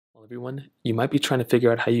Well, everyone, you might be trying to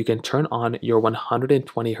figure out how you can turn on your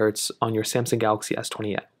 120 Hz on your Samsung Galaxy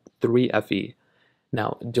S23 FE.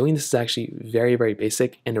 Now, doing this is actually very, very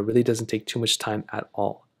basic and it really doesn't take too much time at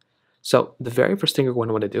all. So, the very first thing you're going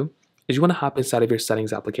to want to do is you want to hop inside of your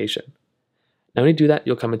settings application. Now, when you do that,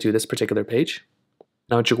 you'll come into this particular page.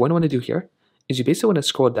 Now, what you're going to want to do here is you basically want to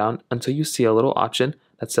scroll down until you see a little option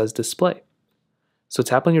that says display. So,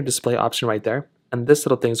 tap on your display option right there, and this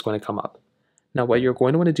little thing is going to come up. Now, what you're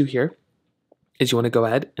going to want to do here is you want to go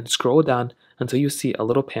ahead and scroll down until you see a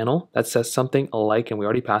little panel that says something like, and we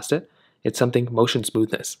already passed it, it's something motion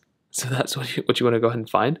smoothness. So that's what you want to go ahead and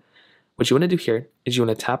find. What you want to do here is you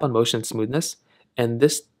want to tap on motion smoothness, and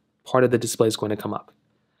this part of the display is going to come up.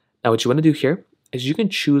 Now, what you want to do here is you can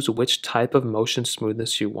choose which type of motion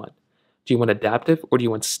smoothness you want. Do you want adaptive or do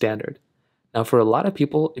you want standard? Now, for a lot of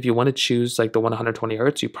people, if you want to choose like the 120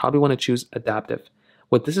 Hz, you probably want to choose adaptive.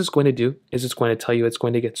 What this is going to do is it's going to tell you it's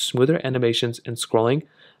going to get smoother animations and scrolling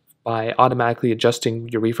by automatically adjusting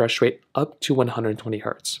your refresh rate up to 120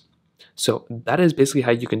 Hz. So that is basically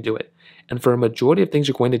how you can do it. And for a majority of things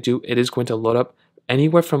you're going to do, it is going to load up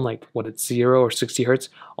anywhere from like it's 0 or 60 Hz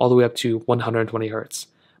all the way up to 120 Hz.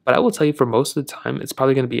 But I will tell you for most of the time, it's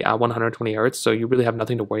probably going to be at 120 Hz, so you really have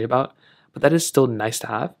nothing to worry about. But that is still nice to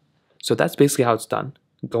have. So that's basically how it's done.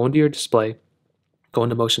 Go into your display, go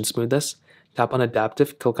into motion smoothness, tap on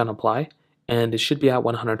adaptive, click on apply, and it should be at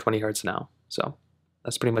 120 Hz now. So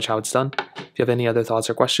that's pretty much how it's done. If you have any other thoughts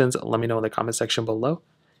or questions, let me know in the comment section below.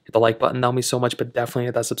 Hit the like button, that would mean so much, but definitely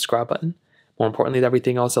hit that subscribe button. More importantly than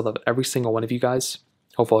everything else, I love every single one of you guys.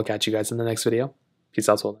 Hopefully I'll catch you guys in the next video. Peace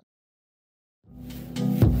out, soul.